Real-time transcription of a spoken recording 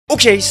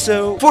Okay,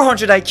 so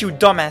 400 IQ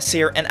dumbass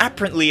here, and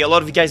apparently a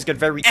lot of you guys got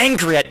very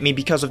angry at me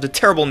because of the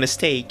terrible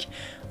mistake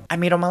I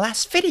made on my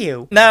last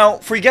video. Now,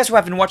 for you guys who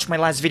haven't watched my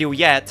last video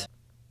yet,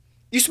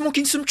 you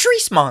smoking some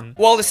trees, man.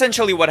 Well,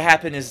 essentially what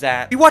happened is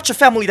that we watched a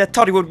family that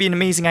thought it would be an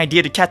amazing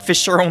idea to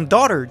catfish their own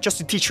daughter just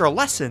to teach her a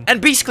lesson. And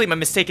basically my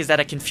mistake is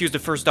that I confused the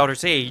first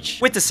daughter's age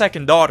with the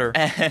second daughter,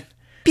 and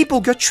people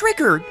got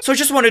triggered. So I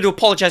just wanted to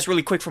apologize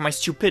really quick for my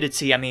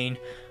stupidity. I mean,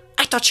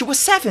 I thought she was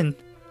 7.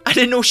 I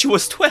didn't know she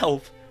was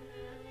 12.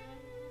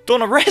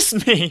 Don't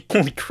arrest me!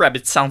 Holy crap,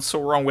 it sounds so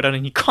wrong without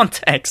any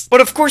context. But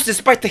of course,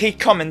 despite the hate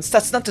comments,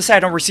 that's not to say I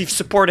don't receive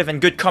supportive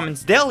and good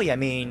comments daily. I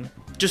mean,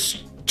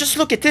 just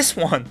look at this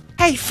one.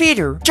 Hey,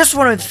 Feeder, just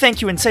wanted to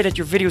thank you and say that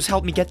your videos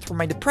helped me get through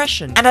my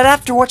depression. And that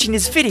after watching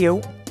this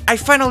video, I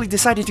finally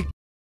decided to...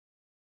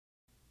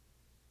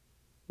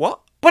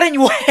 What? But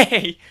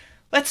anyway,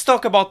 let's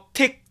talk about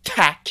Tik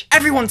Tok.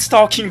 Everyone's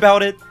talking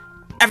about it.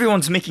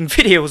 Everyone's making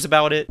videos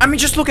about it. I mean,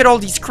 just look at all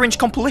these cringe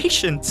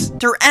compilations.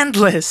 They're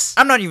endless.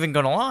 I'm not even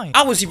gonna lie.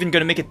 I was even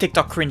gonna make a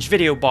TikTok cringe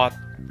video, but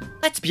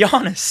let's be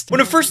honest. When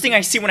the first thing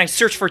I see when I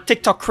search for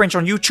TikTok cringe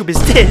on YouTube is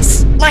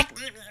this. Like,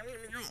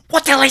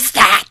 what the hell is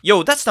that?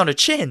 Yo, that's not a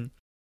chin.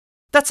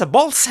 That's a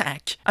ball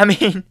sack. I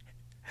mean,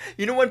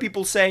 you know when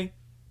people say,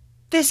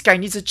 this guy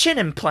needs a chin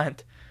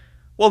implant?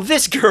 Well,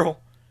 this girl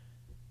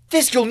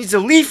needs a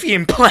leafy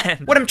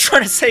implant. What I'm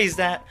trying to say is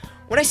that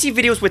when I see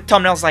videos with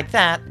thumbnails like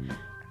that,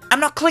 I'm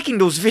not clicking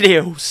those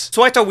videos.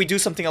 So I thought we'd do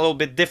something a little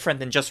bit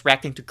different than just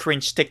reacting to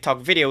cringe TikTok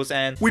videos,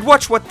 and we'd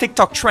watch what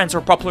TikTok trends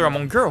are popular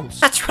among girls.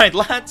 That's right,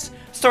 lads.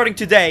 Starting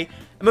today,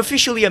 I'm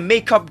officially a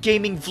makeup,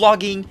 gaming,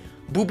 vlogging,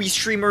 booby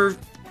streamer,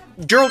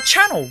 girl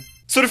channel.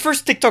 So the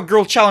first TikTok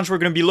girl challenge we're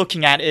gonna be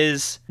looking at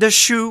is the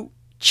shoe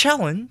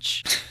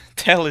challenge.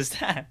 The hell is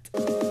that?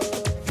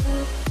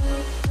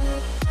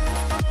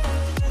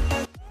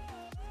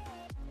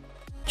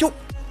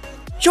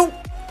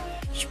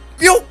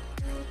 Yo!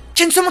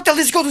 Can someone tell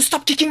this girl to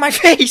stop kicking my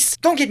face?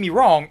 Don't get me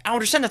wrong, I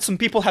understand that some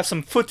people have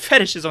some foot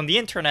fetishes on the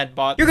internet,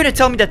 but you're gonna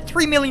tell me that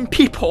 3 million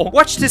people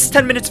watch this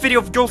 10 minutes video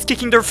of girls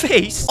kicking their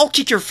face? I'll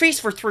kick your face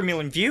for 3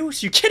 million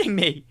views? You kidding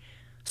me?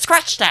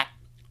 Scratch that!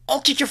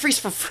 I'll kick your face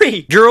for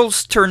free!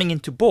 Girls turning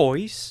into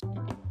boys.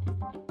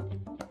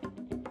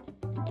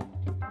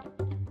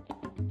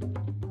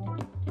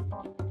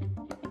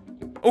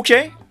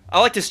 Okay, I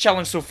like this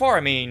challenge so far.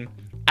 I mean,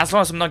 as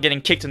long as I'm not getting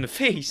kicked in the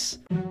face.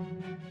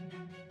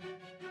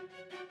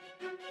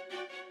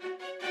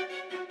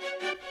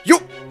 Yo!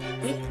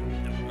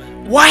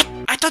 What?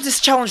 I thought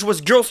this challenge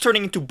was girls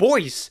turning into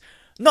boys,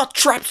 not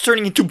traps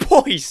turning into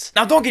boys.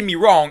 Now don't get me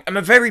wrong, I'm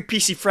a very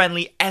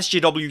PC-friendly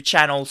SJW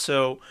channel,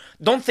 so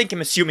don't think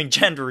I'm assuming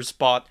genders,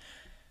 but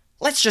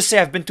let's just say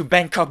I've been to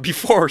Bangkok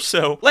before,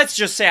 so let's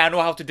just say I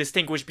know how to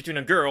distinguish between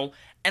a girl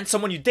and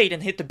someone you date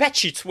and hit the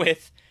bedsheets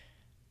with,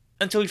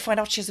 until you find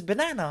out she has a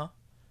banana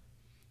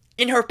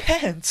in her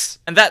pants.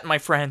 And that, my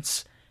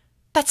friends,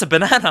 that's a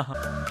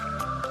banana.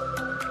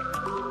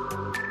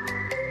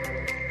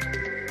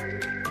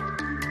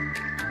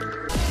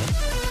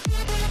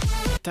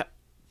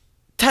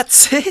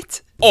 That's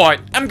it? Alright,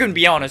 I'm gonna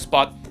be honest,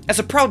 but as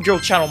a proud girl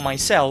channel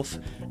myself,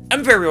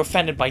 I'm very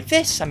offended by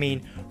this. I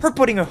mean, her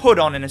putting a hood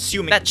on and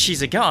assuming that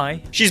she's a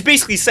guy. She's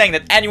basically saying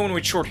that anyone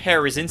with short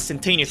hair is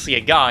instantaneously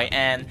a guy,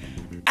 and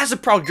as a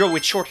proud girl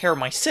with short hair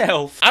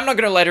myself, I'm not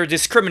gonna let her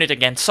discriminate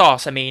against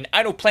us. I mean,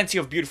 I know plenty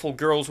of beautiful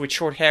girls with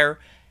short hair,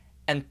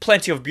 and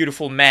plenty of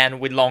beautiful men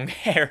with long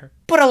hair.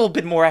 Put a little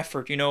bit more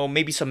effort, you know,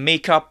 maybe some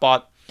makeup,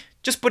 but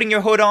just putting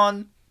your hood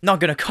on, not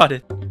gonna cut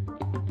it.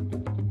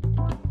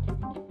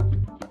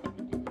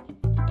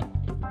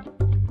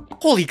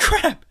 Holy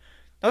crap!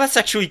 Now that's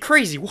actually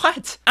crazy,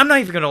 what? I'm not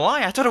even gonna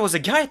lie, I thought I was a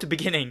guy at the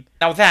beginning.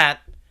 Now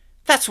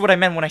that's what I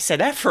meant when I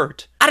said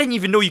effort. I didn't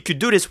even know you could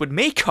do this with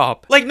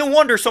makeup. Like, no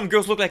wonder some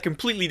girls look like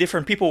completely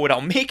different people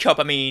without makeup.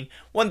 I mean,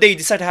 one day you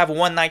decide to have a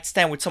one-night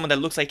stand with someone that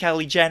looks like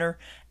Kylie Jenner,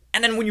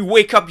 and then when you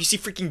wake up you see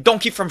freaking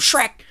Donkey from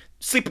Shrek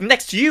sleeping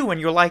next to you,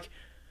 and you're like,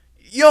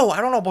 yo,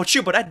 I don't know about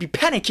you, but I'd be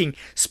panicking,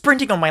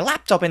 sprinting on my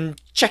laptop and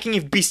checking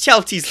if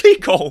bestiality is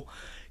legal.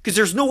 Because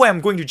there's no way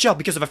I'm going to jail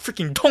because of a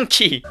freaking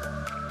donkey.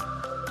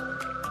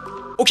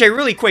 Okay,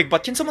 really quick,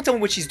 but can someone tell me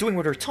what she's doing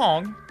with her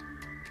tongue?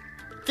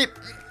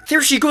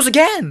 There she goes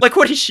again! Like,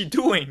 what is she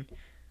doing?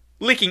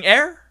 Licking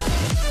air?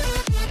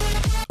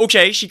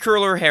 Okay, she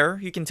curled her hair.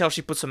 You can tell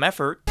she put some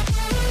effort.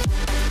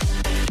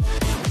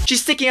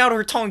 She's sticking out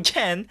her tongue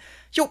again.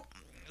 Yo,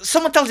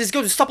 someone tell this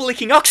girl to stop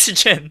licking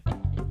oxygen!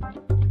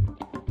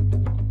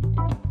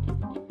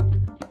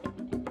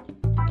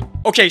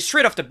 Okay,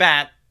 straight off the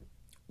bat,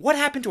 what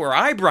happened to her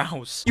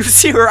eyebrows? You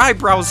see her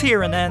eyebrows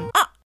here and then...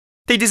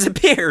 they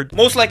disappeared.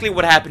 Most likely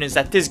what happened is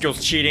that this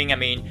girl's cheating. I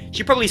mean,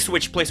 she probably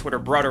switched place with her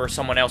brother or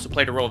someone else who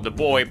played the role of the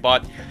boy,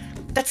 but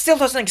that still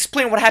doesn't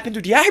explain what happened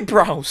to the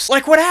eyebrows.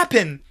 Like, what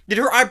happened? Did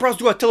her eyebrows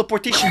do a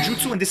teleportation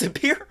jutsu and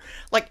disappear?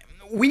 Like,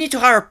 we need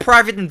to hire a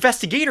private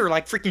investigator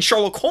like freaking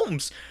Sherlock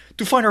Holmes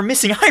to find her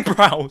missing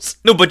eyebrows.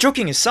 No, but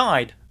joking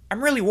aside,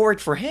 I'm really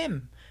worried for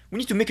him. We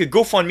need to make a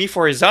GoFundMe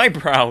for his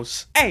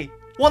eyebrows. Hey,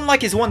 1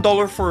 like is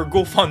 $1 for a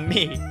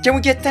GoFundMe. Can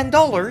we get $10?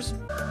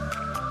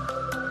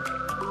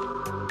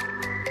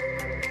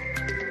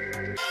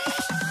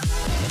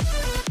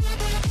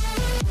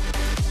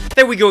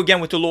 There we go again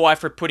with the low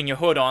effort putting a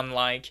hood on.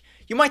 Like,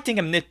 you might think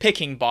I'm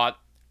nitpicking, but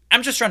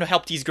I'm just trying to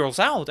help these girls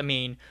out. I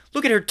mean,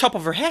 look at her top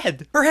of her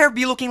head. Her hair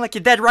be looking like a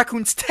dead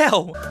raccoon's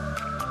tail.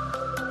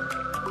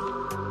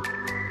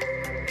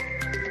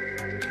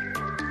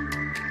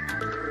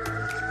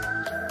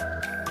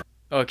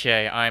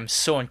 Okay, I'm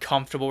so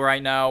uncomfortable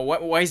right now.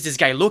 Why is this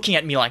guy looking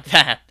at me like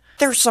that?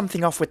 There's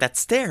something off with that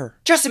stare.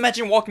 Just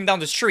imagine walking down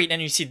the street and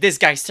you see this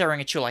guy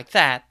staring at you like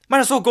that.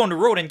 Might as well go on the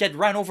road and get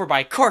ran over by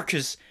a car,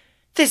 cause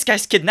this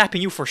guy's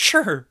kidnapping you for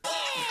sure.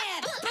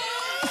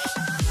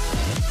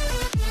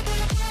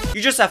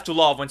 You just have to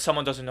love when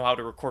someone doesn't know how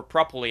to record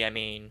properly. I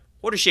mean,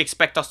 what does she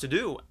expect us to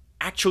do?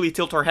 Actually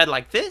tilt our head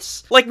like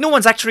this? Like, no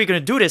one's actually gonna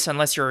do this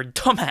unless you're a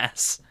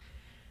dumbass.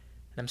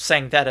 And I'm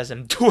saying that as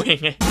I'm doing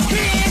it.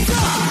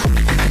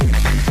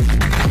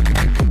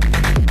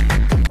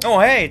 Oh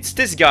hey, it's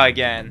this guy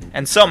again.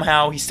 And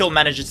somehow he still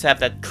manages to have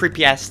that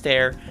creepy ass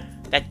stare.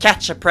 That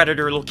catch a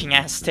predator looking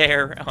ass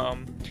stare.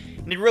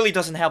 And it really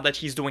doesn't help that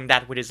he's doing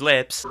that with his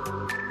lips.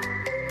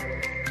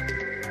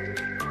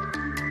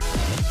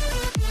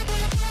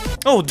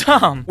 Oh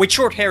damn! With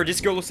short hair, this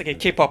girl looks like a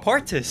K-pop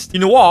artist. You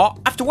know what?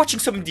 After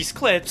watching some of these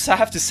clips, I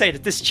have to say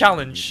that this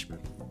challenge,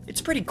 it's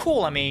pretty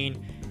cool. I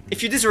mean,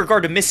 if you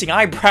disregard the missing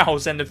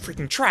eyebrows and the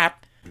freaking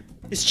trap,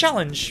 this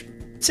challenge,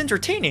 it's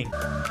entertaining.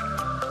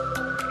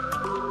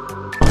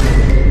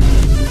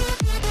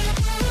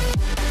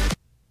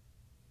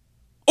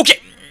 Okay.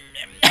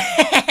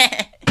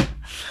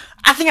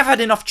 I think I've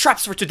had enough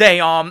traps for today.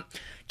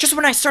 Just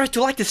when I started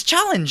to like this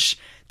challenge,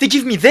 they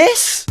give me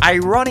this?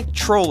 Ironic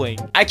trolling.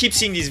 I keep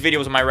seeing these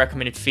videos on my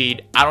recommended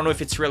feed. I don't know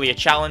if it's really a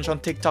challenge on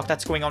TikTok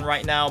that's going on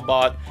right now,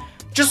 but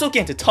just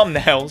looking at the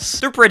thumbnails,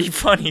 they're pretty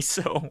funny,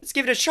 so let's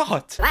give it a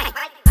shot.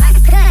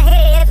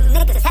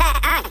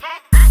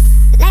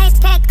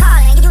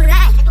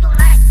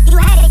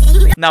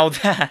 Now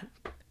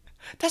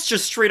that's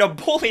just straight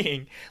up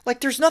bullying.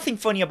 Like, there's nothing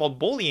funny about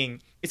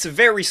bullying. It's a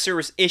very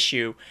serious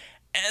issue.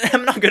 And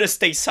I'm not gonna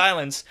stay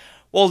silent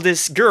while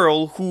this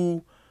girl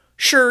who,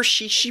 sure,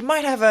 she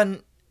might have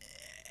an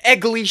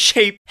eggly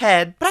shaped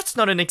head, but that's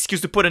not an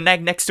excuse to put an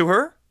egg next to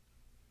her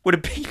with a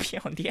baby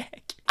on the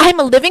egg. I'm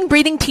a living,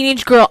 breathing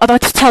teenage girl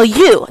about to tell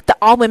you that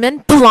all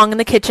women belong in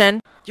the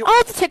kitchen.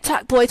 All the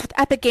TikTok boys with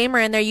Epic Gamer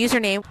in their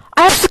username.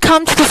 I have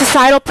succumbed to the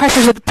societal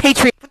pressures of the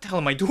Patreon. What the hell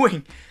am I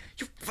doing?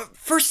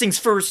 First things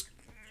first,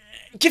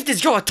 give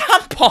this girl a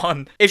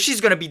tampon. If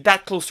she's gonna be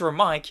that close to her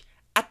mic,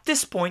 at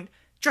this point,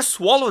 just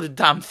swallow the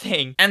damn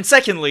thing. And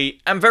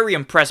secondly, I'm very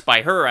impressed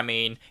by her. I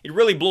mean, it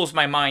really blows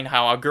my mind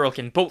how a girl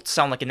can both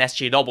sound like an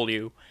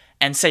SJW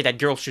and say that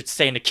girls should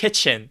stay in the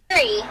kitchen.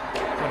 Harry.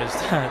 What is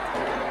that?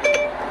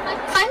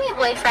 Find me a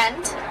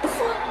boyfriend.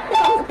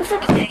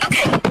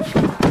 Okay.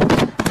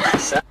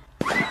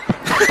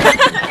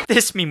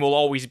 This meme will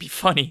always be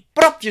funny.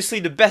 But obviously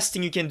the best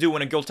thing you can do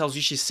when a girl tells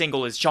you she's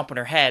single is jump on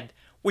her head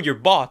with your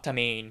butt. I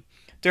mean,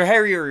 the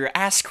hairier your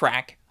ass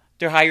crack,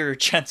 the higher your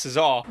chances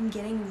are. I'm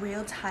getting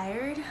real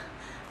tired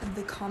of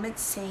the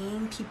comments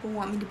saying people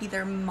want me to be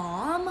their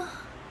mom.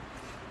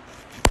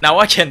 Now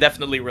I can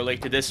definitely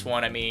relate to this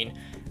one. I mean,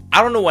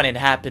 I don't know when it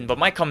happened, but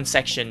my comment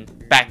section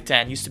back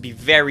then used to be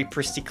very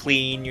pristine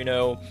clean, you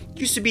know,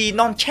 used to be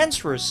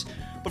non-cancerous.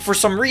 But for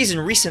some reason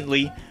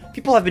recently,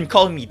 people have been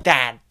calling me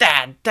dad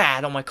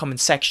on my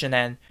comment section,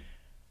 and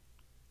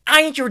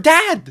I ain't your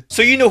dad.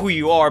 So you know who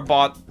you are,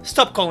 but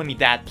stop calling me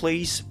dad,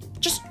 please.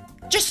 Just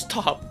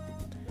stop.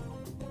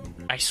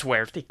 I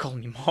swear, if they call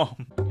me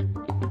mom.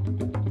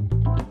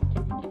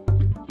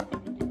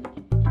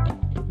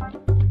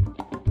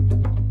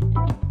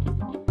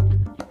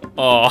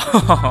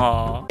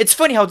 Oh, it's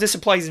funny how this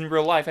applies in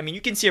real life. I mean,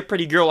 you can see a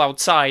pretty girl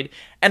outside,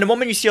 and the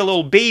moment you see a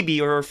little baby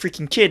or a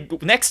freaking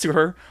kid next to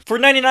her, for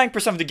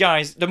 99% of the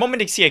guys, the moment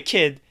they see a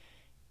kid,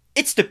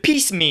 it's the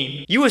peace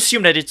meme. You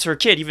assume that it's her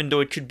kid, even though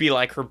it could be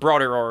like her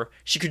brother, or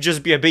she could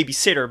just be a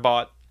babysitter,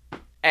 but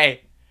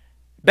hey,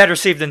 better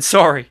safe than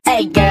sorry.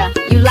 Hey girl,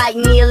 you like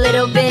me a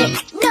little bit?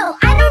 No,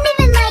 I don't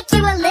even like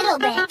you a little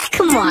bit.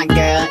 Come on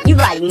girl, you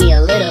like me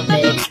a little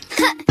bit.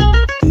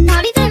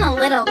 Not even a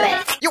little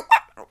bit.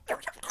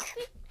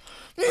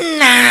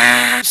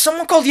 Nah,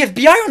 someone called the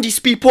FBI on these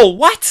people,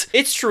 what?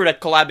 It's true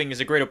that collabing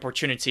is a great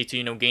opportunity to,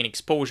 you know, gain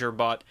exposure,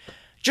 but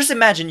just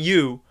imagine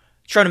you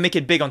trying to make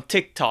it big on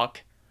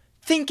TikTok,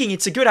 thinking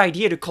it's a good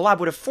idea to collab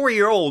with a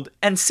 4-year-old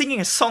and singing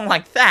a song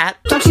like that.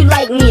 Don't you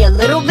like me a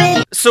little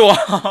bit? So,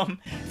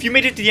 if you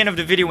made it to the end of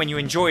the video and you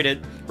enjoyed it,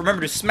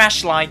 remember to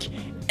smash like,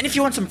 and if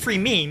you want some free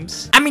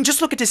memes, I mean, just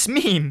look at this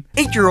meme.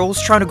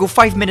 8-year-olds trying to go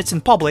 5 minutes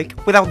in public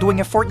without doing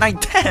a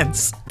Fortnite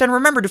dance. Then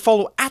remember to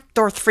follow at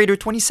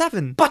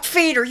DarthFader27. But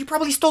Fader, you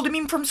probably stole the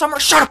meme from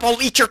somewhere. Shut up,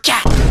 I'll eat your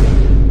cat.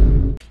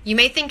 You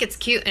may think it's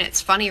cute and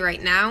it's funny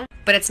right now,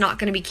 but it's not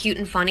going to be cute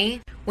and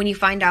funny when you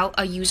find out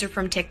a user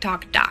from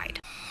TikTok died.